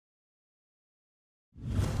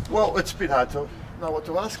Well, it's a bit hard to know what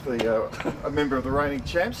to ask a member of the reigning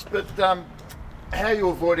champs, but how are you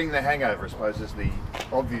avoiding the hangover, I suppose, is the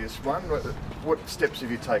obvious one. What steps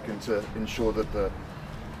have you taken to ensure that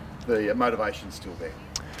the motivation's still there?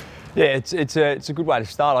 Yeah, it's a good way to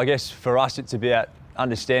start. I guess for us it's about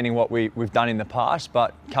understanding what we've done in the past,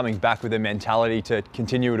 but coming back with a mentality to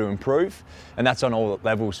continue to improve, and that's on all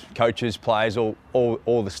levels: coaches, players,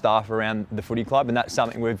 all the staff around the footy club, and that's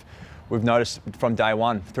something we've noticed from day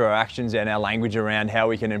one through our actions and our language around how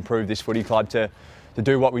we can improve this footy club to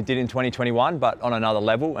do what we did in 2021, but on another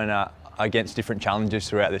level and against different challenges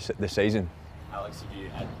throughout the season. Alex, have you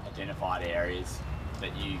identified areas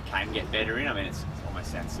that you can get better in? I mean, it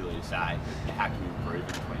almost sounds silly to say, but how can you improve in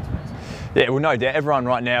 2022? Yeah, well, no doubt. Everyone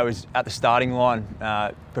right now is at the starting line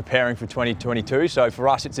preparing for 2022. So for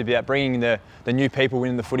us, it's about bringing the new people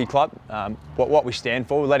in the footy club, what we stand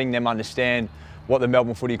for, letting them understand what the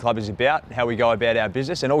Melbourne Footy Club is about, how we go about our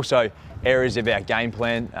business, and also areas of our game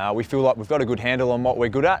plan. We feel like we've got a good handle on what we're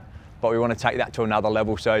good at, but we want to take that to another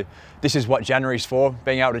level. So this is what January's for,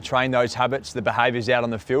 being able to train those habits, the behaviours out on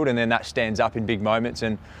the field, and then that stands up in big moments.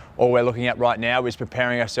 And all we're looking at right now is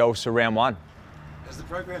preparing ourselves for round one. Has the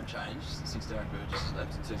program changed since Darren Burgess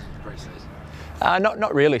left in terms of the pre-season?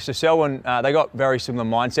 Not really. So Selwyn, they got very similar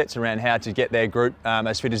mindsets around how to get their group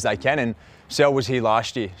as fit as they can, and Sel was here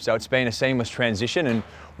last year, so it's been a seamless transition, and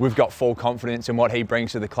we've got full confidence in what he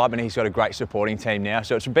brings to the club, and he's got a great supporting team now,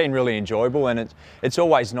 so it's been really enjoyable, and it's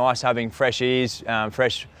always nice having fresh ears, a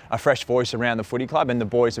fresh voice around the footy club, and the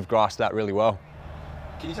boys have grasped that really well.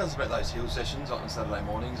 Can you tell us about those hill sessions on Saturday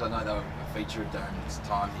mornings? I know they were a feature of Darren's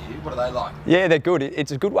time here. What are they like? Yeah, they're good.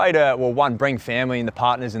 It's a good way to, well, one, bring family and the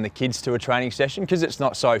partners and the kids to a training session, because it's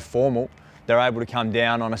not so formal. They're able to come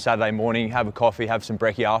down on a Saturday morning, have a coffee, have some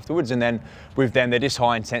brekkie afterwards, and then with them, they're just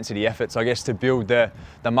high intensity efforts, I guess, to build the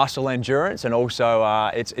muscle endurance, and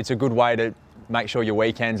also it's a good way to make sure your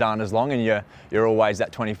weekends aren't as long and you're always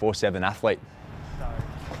that 24/7 athlete.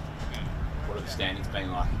 What have the standings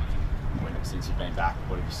been like since you've been back?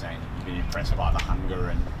 What have you seen? You've been impressed by the hunger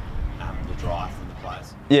and the drive from the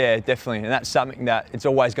players? Yeah, definitely, and that's something that it's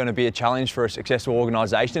always going to be a challenge for a successful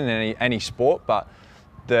organisation in any sport, but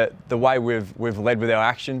the way we've led with our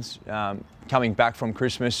actions, coming back from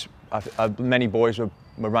Christmas, many boys were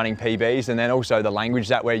running PBs, and then also the language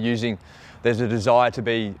that we're using. There's a desire to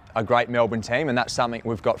be a great Melbourne team, and that's something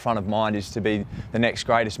we've got front of mind, is to be the next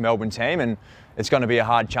greatest Melbourne team, and it's going to be a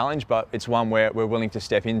hard challenge, but it's one where we're willing to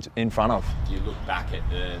step in front of. Do you look back at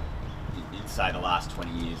say the last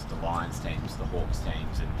 20 years, the Lions teams, the Hawks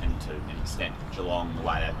teams, and to an extent Geelong, the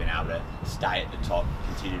way they've been able to stay at the top,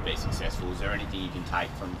 continue to be successful? Is there anything you can take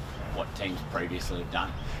from what teams previously have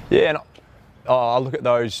done? Yeah, and I look at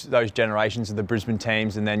those generations of the Brisbane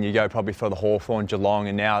teams, and then you go probably for the Hawthorn, Geelong,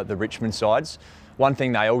 and now the Richmond sides. One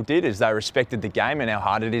thing they all did is they respected the game and how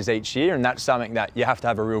hard it is each year, and that's something that you have to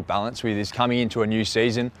have a real balance with, is coming into a new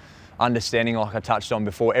season, understanding, like I touched on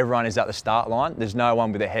before, everyone is at the start line. There's no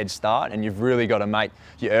one with a head start, and you've really got to make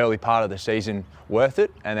your early part of the season worth it.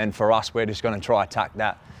 And then for us, we're just going to try attack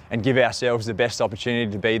that and give ourselves the best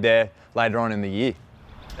opportunity to be there later on in the year.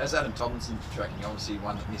 How's Adam Tomlinson tracking? Obviously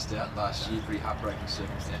one that missed out last year, pretty heartbreaking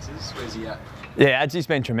circumstances. Where's he at? Yeah, Adzy's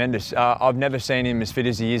been tremendous. I've never seen him as fit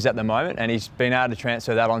as he is at the moment, and he's been able to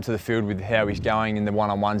transfer that onto the field with how he's going in the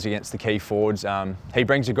one-on-ones against the key forwards. He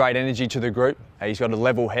brings a great energy to the group. He's got a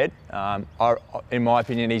level head. In my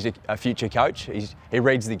opinion, he's a future coach. He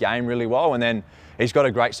reads the game really well, and then he's got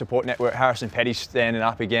a great support network. Harrison Petty's standing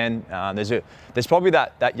up again. There's probably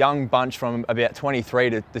that young bunch from about 23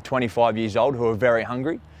 to 25 years old who are very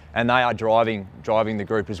hungry, and they are driving the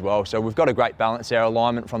group as well. So we've got a great balance, our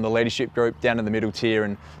alignment from the leadership group down to the middle tier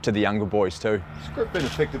and to the younger boys too. Has the group been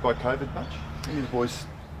affected by COVID much? Any of the boys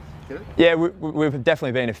get it? Yeah, we've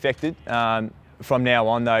definitely been affected. From now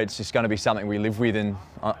on though, it's just going to be something we live with, and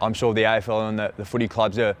I'm sure the AFL and the footy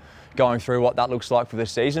clubs are going through what that looks like for the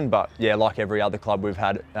season. But yeah, like every other club, we've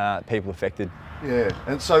had people affected. Yeah,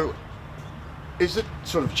 and so is it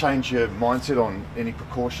sort of change your mindset on any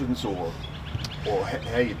precautions or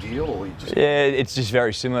how you deal, or you just... Yeah, it's just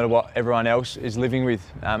very similar to what everyone else is living with.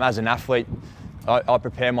 As an athlete, I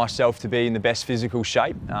prepare myself to be in the best physical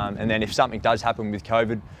shape, and then if something does happen with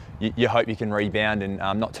COVID, you hope you can rebound and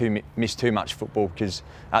not miss too much football, because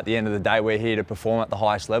at the end of the day, we're here to perform at the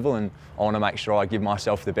highest level, and I want to make sure I give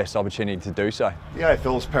myself the best opportunity to do so. The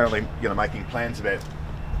AFL is apparently making plans about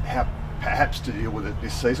how perhaps to deal with it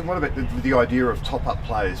this season. What about the idea of top-up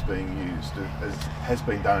players being used, as has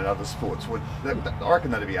been done in other sports? I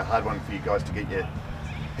reckon that'd be a hard one for you guys to get your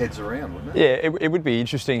heads around, wouldn't it? Yeah, it would be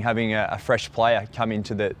interesting having a fresh player come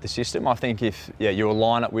into the system. I think if you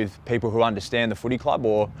align it with people who understand the footy club,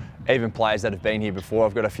 or even players that have been here before.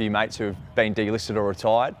 I've got a few mates who have been delisted or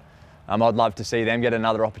retired. I'd love to see them get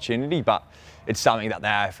another opportunity, but it's something that the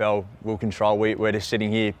AFL will control. We're just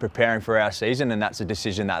sitting here preparing for our season, and that's a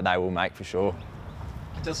decision that they will make for sure.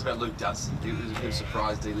 Tell us about Luke Dutson. It was a bit of a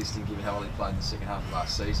surprise delisting given how well he played in the second half of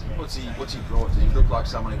last season. What's he brought? Did he look like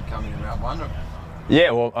someone who can come in round one? Or?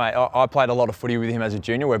 Yeah, well, I played a lot of footy with him as a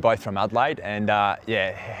junior. We're both from Adelaide, and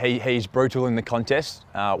he's brutal in the contest.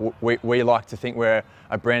 We like to think we're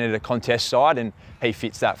a branded a contest side, and he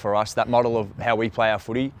fits that for us, that model of how we play our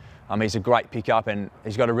footy. He's a great pickup, and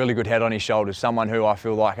he's got a really good head on his shoulders, someone who I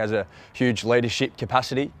feel like has a huge leadership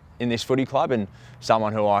capacity in this footy club, and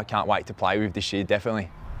someone who I can't wait to play with this year, definitely.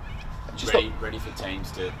 Ready for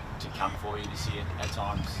teams to come for you this year at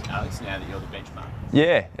times, Alex, now that you're the benchmark?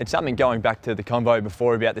 Yeah, it's something going back to the convo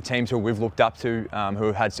before about the teams who we've looked up to, who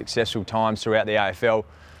have had successful times throughout the AFL.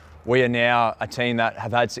 We are now a team that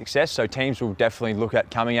have had success, so teams will definitely look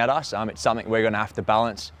at coming at us. It's something we're going to have to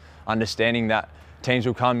balance, understanding that teams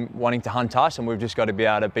will come wanting to hunt us, and we've just got to be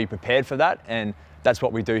able to be prepared for that. And that's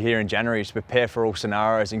what we do here in January, is prepare for all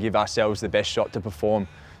scenarios and give ourselves the best shot to perform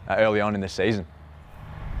early on in the season.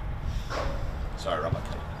 Sorry, Robert.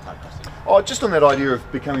 Oh, just on that idea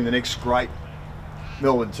of becoming the next great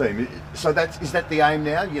Melbourne team. So is that the aim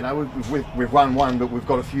now? You know, we've won one, but we've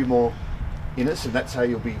got a few more in us, and that's how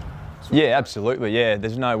you'll be. Yeah, absolutely. Yeah,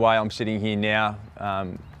 there's no way I'm sitting here now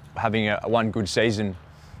having one good season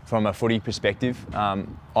from a footy perspective.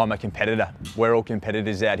 I'm a competitor. We're all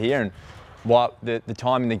competitors out here, and while the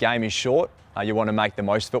time in the game is short, you want to make the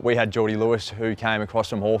most of it. We had Geordie Lewis, who came across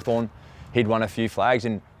from Hawthorn. He'd won a few flags,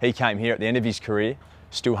 and he came here at the end of his career,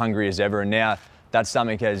 still hungry as ever. And now that's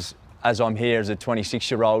something, as I'm here as a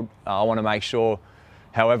 26-year-old, I want to make sure,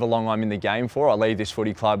 however long I'm in the game for, I leave this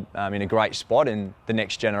footy club in a great spot, and the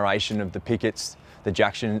next generation of the Picketts, the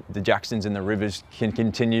Jacksons and the Rivers can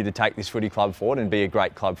continue to take this footy club forward and be a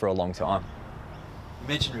great club for a long time. You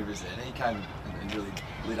mentioned Rivers there, and he came and really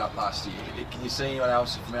lit up last year. Can you see anyone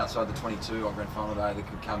else from outside the 22 on Grand Final Day that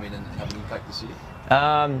could come in and have an impact this year?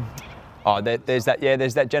 There's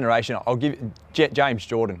that generation. I'll give James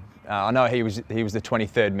Jordan. I know he was the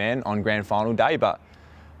 23rd man on Grand Final Day, but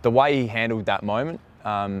the way he handled that moment,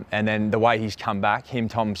 and then the way he's come back,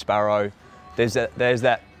 Tom Sparrow, there's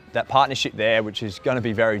that partnership there, which is going to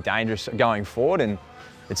be very dangerous going forward, and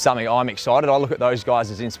it's something I'm excited. I look at those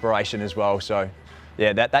guys as inspiration as well. So,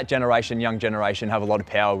 yeah, that generation, young generation, have a lot of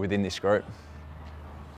power within this group.